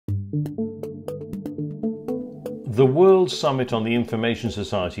The World Summit on the Information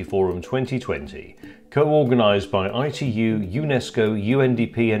Society Forum 2020, co-organised by ITU, UNESCO,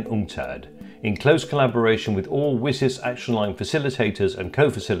 UNDP and UNCTAD, in close collaboration with all WSIS Action Line facilitators and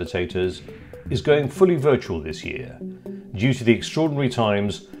co-facilitators, is going fully virtual this year, due to the extraordinary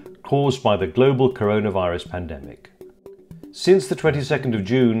times caused by the global coronavirus pandemic. Since the 22nd of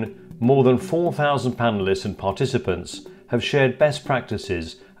June, more than 4,000 panellists and participants have shared best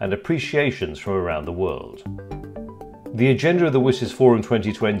practices and appreciations from around the world. The agenda of the WSIS Forum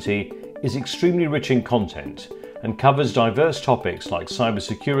 2020 is extremely rich in content and covers diverse topics like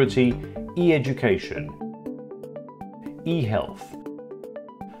cybersecurity, e-education, e-health,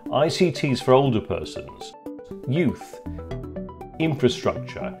 ICTs for older persons, youth,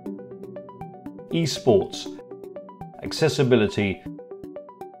 infrastructure, esports, accessibility,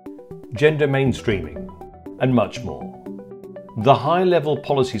 gender mainstreaming, and much more. The high-level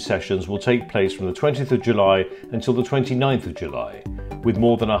policy sessions will take place from the 20th of July until the 29th of July, with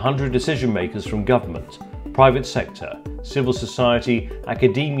more than 100 decision makers from government, private sector, civil society,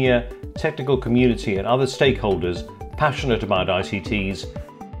 academia, technical community and other stakeholders passionate about ICTs,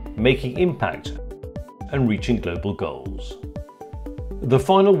 making impact and reaching global goals. The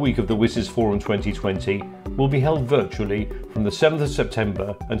final week of the WSIS Forum 2020 will be held virtually from the 7th of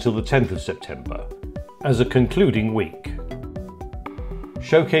September until the 10th of September, as a concluding week,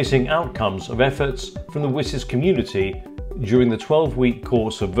 showcasing outcomes of efforts from the WSIS community during the 12-week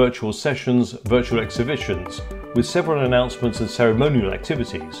course of virtual sessions, virtual exhibitions, with several announcements and ceremonial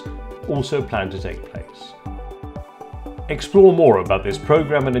activities also planned to take place. Explore more about this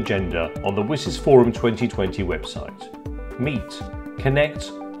programme and agenda on the WSIS Forum 2020 website. Meet,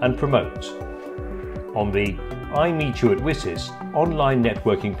 connect and promote on the I Meet You at WSIS online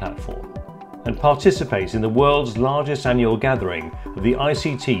networking platform, and participate in the world's largest annual gathering of the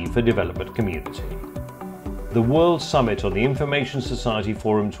ICT for Development community. The World Summit on the Information Society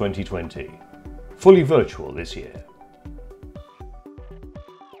Forum 2020, fully virtual this year.